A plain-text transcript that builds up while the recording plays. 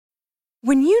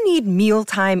When you need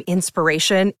mealtime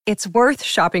inspiration, it's worth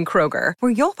shopping Kroger,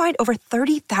 where you'll find over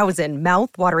 30,000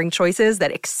 mouth-watering choices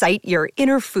that excite your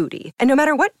inner foodie. And no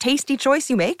matter what tasty choice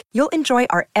you make, you'll enjoy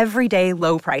our everyday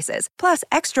low prices, plus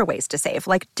extra ways to save,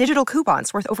 like digital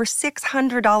coupons worth over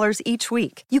 $600 each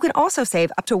week. You can also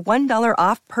save up to $1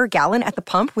 off per gallon at the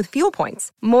pump with fuel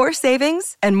points. More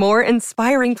savings and more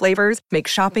inspiring flavors make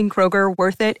shopping Kroger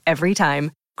worth it every time.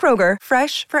 Kroger,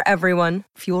 fresh for everyone.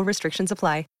 Fuel restrictions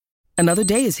apply. Another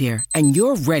day is here, and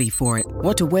you're ready for it.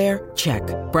 What to wear? Check.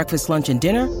 Breakfast, lunch, and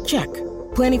dinner? Check.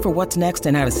 Planning for what's next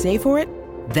and how to save for it?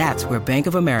 That's where Bank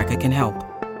of America can help.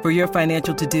 For your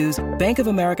financial to-dos, Bank of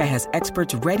America has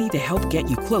experts ready to help get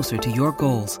you closer to your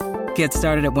goals. Get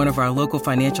started at one of our local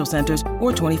financial centers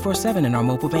or 24/7 in our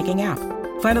mobile banking app.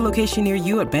 Find a location near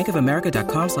you at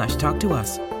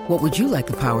bankofamerica.com/talktous. What would you like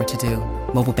the power to do?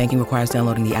 Mobile banking requires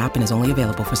downloading the app and is only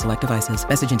available for select devices.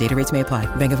 Message and data rates may apply.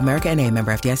 Bank of America N.A.,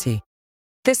 member FDIC.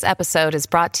 This episode is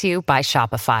brought to you by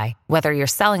Shopify. Whether you're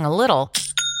selling a little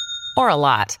or a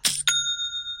lot,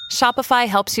 Shopify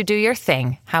helps you do your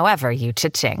thing, however you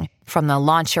cha-ching. From the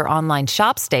launch your online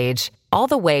shop stage, all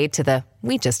the way to the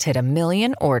we just hit 1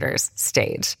 million orders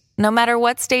stage. No matter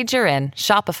what stage you're in,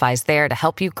 Shopify's there to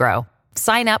help you grow.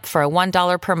 Sign up for a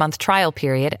 $1 per month trial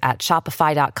period at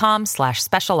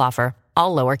shopify.com/special offer,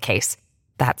 all lowercase.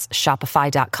 That's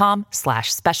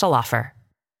shopify.com/special offer.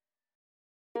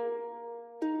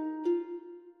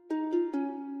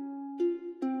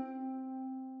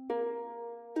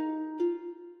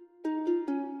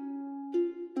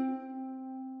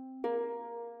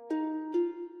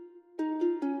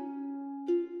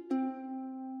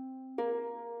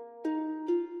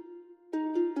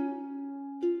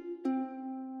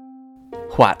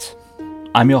 What?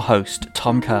 I'm your host,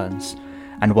 Tom Kearns,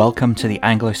 and welcome to the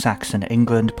Anglo-Saxon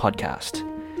England podcast,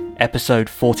 episode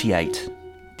 48,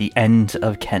 The End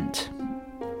of Kent.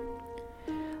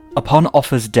 Upon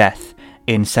Offa's death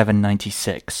in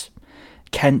 796,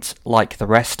 Kent, like the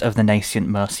rest of the nascent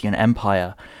Mercian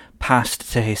Empire,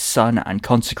 passed to his son and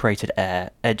consecrated heir,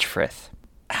 Edgefrith.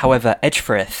 However,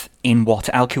 Edgefrith, in what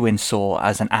Alcuin saw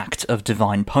as an act of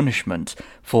divine punishment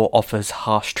for Offa's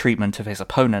harsh treatment of his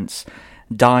opponents,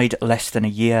 died less than a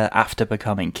year after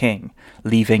becoming king,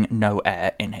 leaving no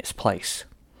heir in his place.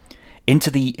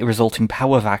 Into the resulting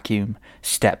power vacuum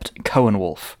stepped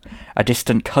Coenwulf, a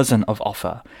distant cousin of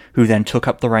Offa, who then took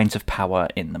up the reins of power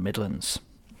in the Midlands.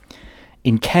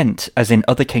 In Kent, as in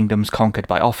other kingdoms conquered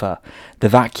by Offa, the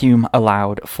vacuum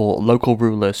allowed for local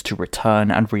rulers to return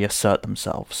and reassert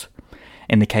themselves.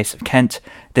 In the case of Kent,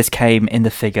 this came in the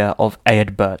figure of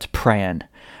Eadbert Praen,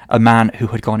 a man who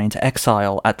had gone into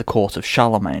exile at the court of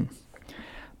Charlemagne.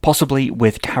 Possibly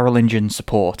with Carolingian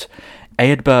support,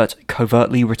 Eadbert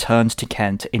covertly returned to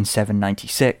Kent in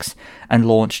 796 and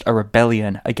launched a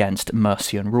rebellion against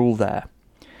Mercian rule there.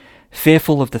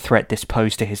 Fearful of the threat this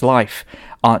posed to his life,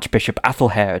 Archbishop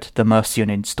Athelherd, the Mercian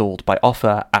installed by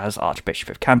Offa as Archbishop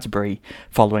of Canterbury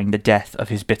following the death of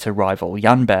his bitter rival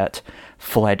Janbert,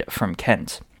 fled from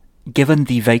Kent. Given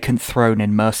the vacant throne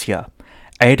in Mercia,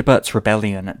 Eadbert's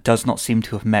rebellion does not seem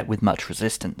to have met with much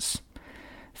resistance.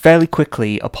 Fairly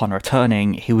quickly upon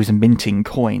returning, he was minting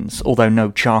coins, although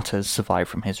no charters survive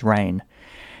from his reign.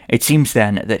 It seems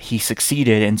then that he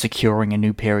succeeded in securing a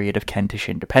new period of Kentish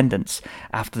independence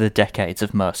after the decades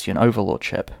of Mercian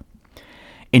overlordship.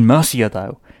 In Mercia,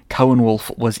 though,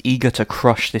 Coenwulf was eager to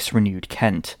crush this renewed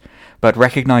Kent, but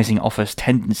recognising Offa's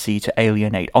tendency to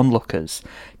alienate onlookers,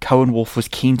 Coenwulf was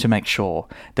keen to make sure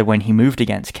that when he moved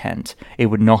against Kent, it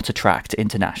would not attract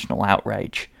international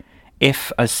outrage.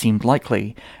 If, as seemed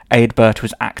likely, Eadbert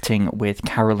was acting with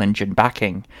Carolingian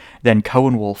backing, then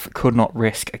Coenwulf could not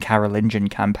risk a Carolingian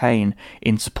campaign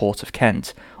in support of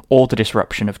Kent, or the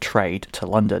disruption of trade to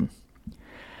London.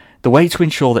 The way to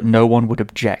ensure that no one would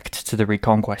object to the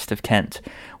reconquest of Kent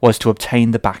was to obtain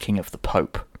the backing of the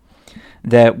Pope.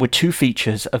 There were two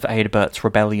features of Eadbert's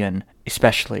rebellion,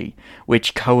 especially,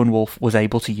 which Coenwulf was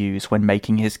able to use when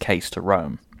making his case to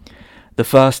Rome. The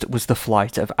first was the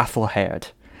flight of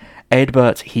Athelherd.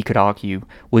 Eadbert, he could argue,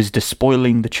 was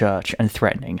despoiling the church and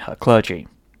threatening her clergy.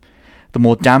 The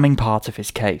more damning part of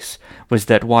his case was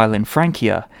that while in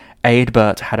Francia,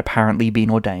 Eadbert had apparently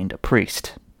been ordained a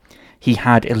priest. He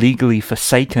had illegally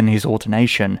forsaken his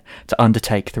ordination to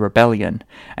undertake the rebellion,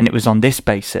 and it was on this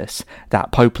basis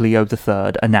that Pope Leo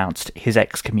III announced his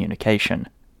excommunication.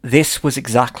 This was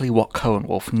exactly what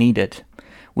Coenwulf needed.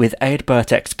 With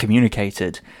Eadbert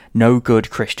excommunicated, no good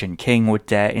Christian king would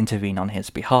dare intervene on his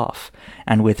behalf,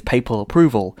 and with papal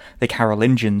approval, the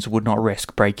Carolingians would not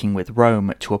risk breaking with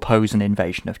Rome to oppose an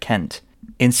invasion of Kent.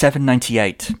 In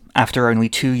 798, after only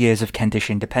 2 years of Kentish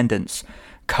independence,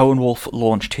 Coenwulf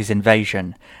launched his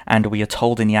invasion, and we are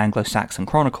told in the Anglo-Saxon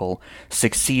Chronicle,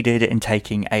 succeeded in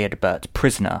taking Eadbert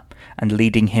prisoner and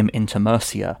leading him into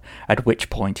Mercia, at which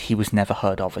point he was never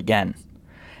heard of again.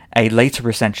 A later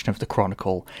recension of the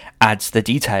Chronicle adds the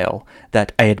detail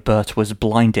that Eadbert was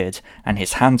blinded and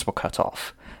his hands were cut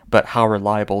off, but how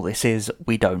reliable this is,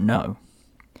 we don't know.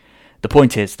 The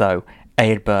point is, though,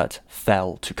 Eadbert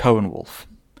fell to Coenwulf.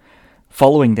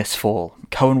 Following this fall,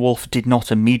 Coenwulf did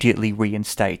not immediately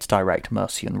reinstate direct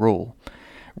Mercian rule.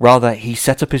 Rather, he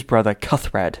set up his brother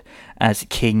Cuthred as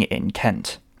king in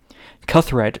Kent.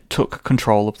 Cuthred took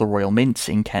control of the royal mints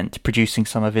in Kent, producing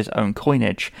some of his own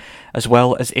coinage, as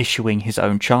well as issuing his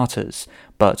own charters,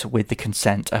 but with the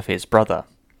consent of his brother.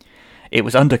 It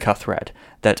was under Cuthred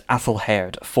that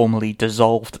Athelhaerd formally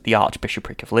dissolved the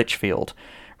Archbishopric of Lichfield,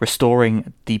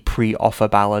 restoring the pre-Offa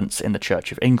balance in the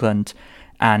Church of England,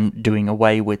 and doing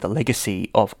away with the legacy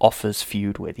of Offa's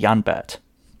feud with Janbert.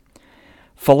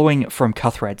 Following from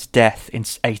Cuthred's death in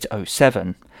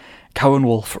 807,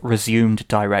 Coenwulf resumed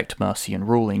direct Mercian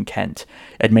rule in Kent,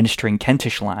 administering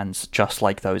Kentish lands just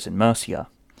like those in Mercia.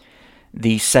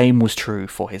 The same was true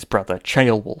for his brother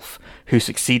Ceolwulf, who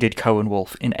succeeded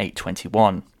Coenwulf in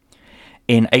 821.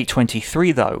 In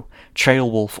 823, though,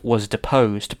 Ceolwulf was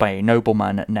deposed by a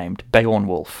nobleman named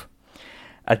Beornwulf.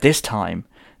 At this time,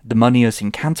 the moneyers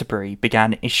in Canterbury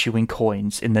began issuing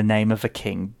coins in the name of a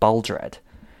king Baldred.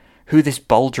 Who this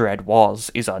Baldred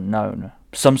was is unknown.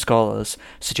 Some scholars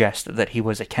suggest that he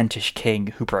was a Kentish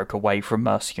king who broke away from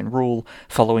Mercian rule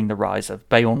following the rise of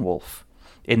Beornwulf.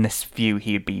 In this view,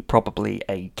 he would be probably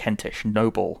a Kentish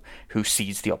noble who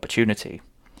seized the opportunity.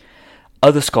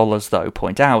 Other scholars, though,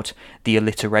 point out the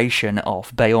alliteration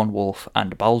of Beornwulf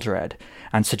and Baldred,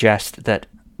 and suggest that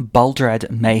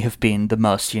Baldred may have been the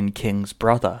Mercian king's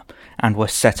brother, and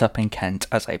was set up in Kent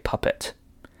as a puppet.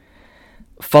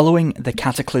 Following the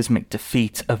cataclysmic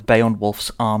defeat of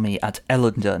Beornwulf's army at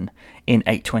Ellendun in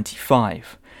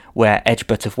 825, where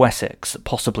Egbert of Wessex,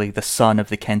 possibly the son of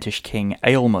the Kentish king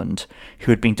Aelmund,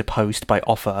 who had been deposed by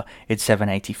Offa in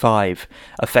 785,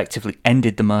 effectively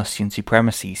ended the Mercian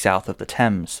supremacy south of the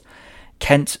Thames,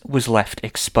 Kent was left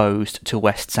exposed to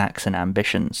West Saxon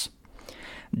ambitions.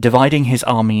 Dividing his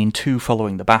army in two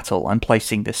following the battle and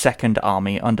placing the second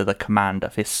army under the command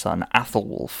of his son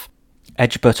Athelwulf,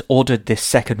 Egbert ordered this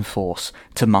second force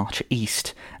to march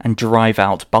east and drive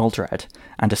out Baldred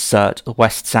and assert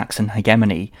West Saxon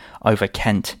hegemony over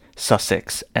Kent,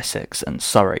 Sussex, Essex, and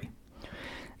Surrey.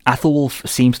 Athelwulf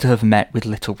seems to have met with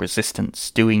little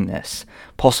resistance doing this,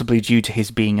 possibly due to his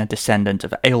being a descendant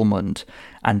of Aelmund,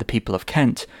 and the people of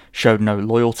Kent showed no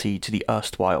loyalty to the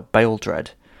erstwhile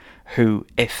Baldred, who,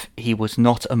 if he was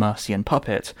not a Mercian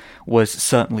puppet, was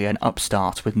certainly an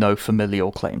upstart with no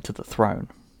familial claim to the throne.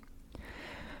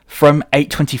 From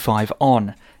 825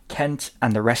 on, Kent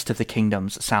and the rest of the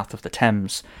kingdoms south of the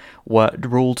Thames were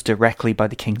ruled directly by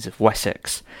the kings of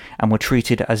Wessex, and were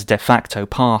treated as de facto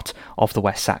part of the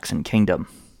West Saxon kingdom.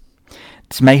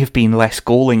 This may have been less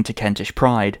galling to Kentish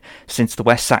pride, since the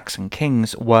West Saxon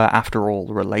kings were, after all,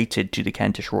 related to the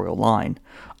Kentish royal line,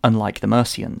 unlike the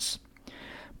Mercians.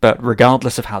 But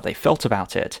regardless of how they felt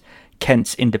about it,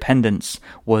 Kent's independence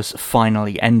was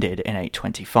finally ended in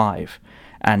 825,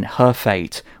 and her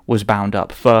fate was bound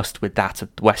up first with that of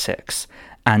Wessex,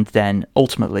 and then,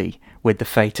 ultimately, with the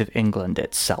fate of England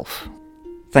itself.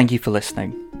 Thank you for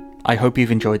listening. I hope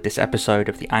you've enjoyed this episode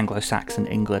of the Anglo-Saxon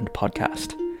England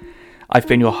podcast. I've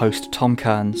been your host, Tom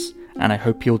Kearns, and I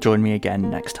hope you'll join me again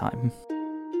next time.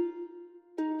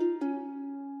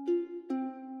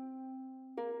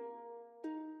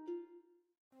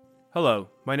 Hello,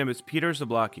 my name is Peter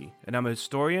Zablocki, and I'm a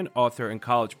historian, author, and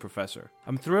college professor.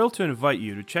 I'm thrilled to invite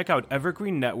you to check out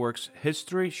Evergreen Network's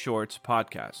History Shorts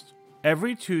podcast.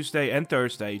 Every Tuesday and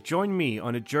Thursday, join me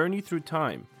on a journey through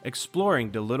time,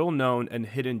 exploring the little-known and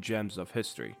hidden gems of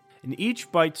history. In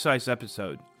each bite-sized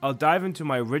episode, I'll dive into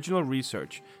my original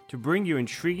research to bring you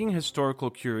intriguing historical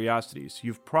curiosities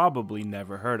you've probably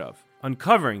never heard of,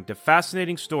 uncovering the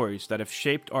fascinating stories that have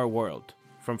shaped our world,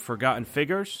 from forgotten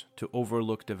figures to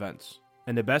overlooked events.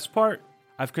 And the best part?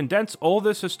 I've condensed all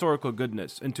this historical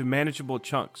goodness into manageable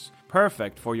chunks,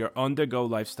 perfect for your on-the-go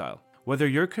lifestyle. Whether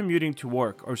you're commuting to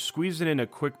work or squeezing in a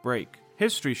quick break,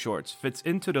 History Shorts fits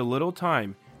into the little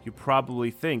time you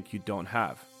probably think you don't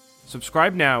have.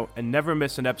 Subscribe now and never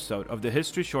miss an episode of the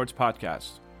History Shorts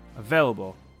podcast,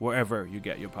 available wherever you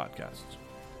get your podcasts.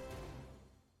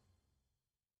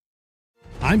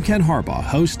 I'm Ken Harbaugh,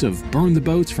 host of Burn the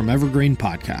Boats from Evergreen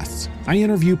Podcasts. I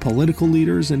interview political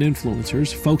leaders and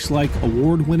influencers, folks like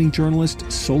award-winning journalist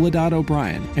Soledad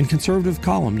O'Brien and conservative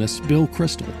columnist Bill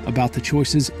Kristol, about the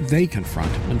choices they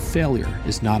confront when failure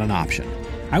is not an option.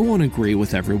 I won't agree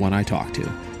with everyone I talk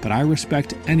to, but I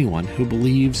respect anyone who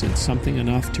believes in something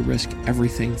enough to risk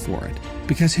everything for it.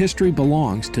 Because history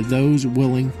belongs to those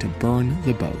willing to burn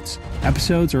the boats.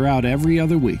 Episodes are out every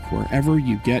other week wherever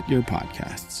you get your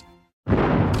podcasts.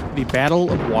 The Battle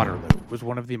of Waterloo was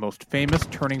one of the most famous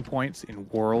turning points in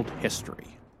world history.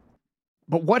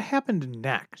 But what happened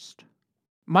next?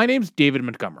 My name's David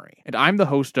Montgomery, and I'm the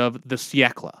host of The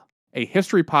Siècle, a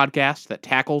history podcast that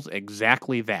tackles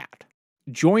exactly that.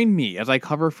 Join me as I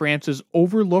cover France's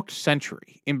overlooked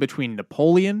century in between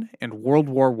Napoleon and World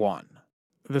War I.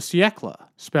 The Siècle,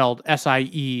 spelled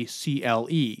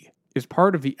S-I-E-C-L-E, is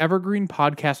part of the Evergreen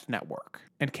Podcast Network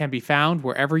and can be found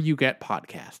wherever you get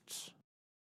podcasts.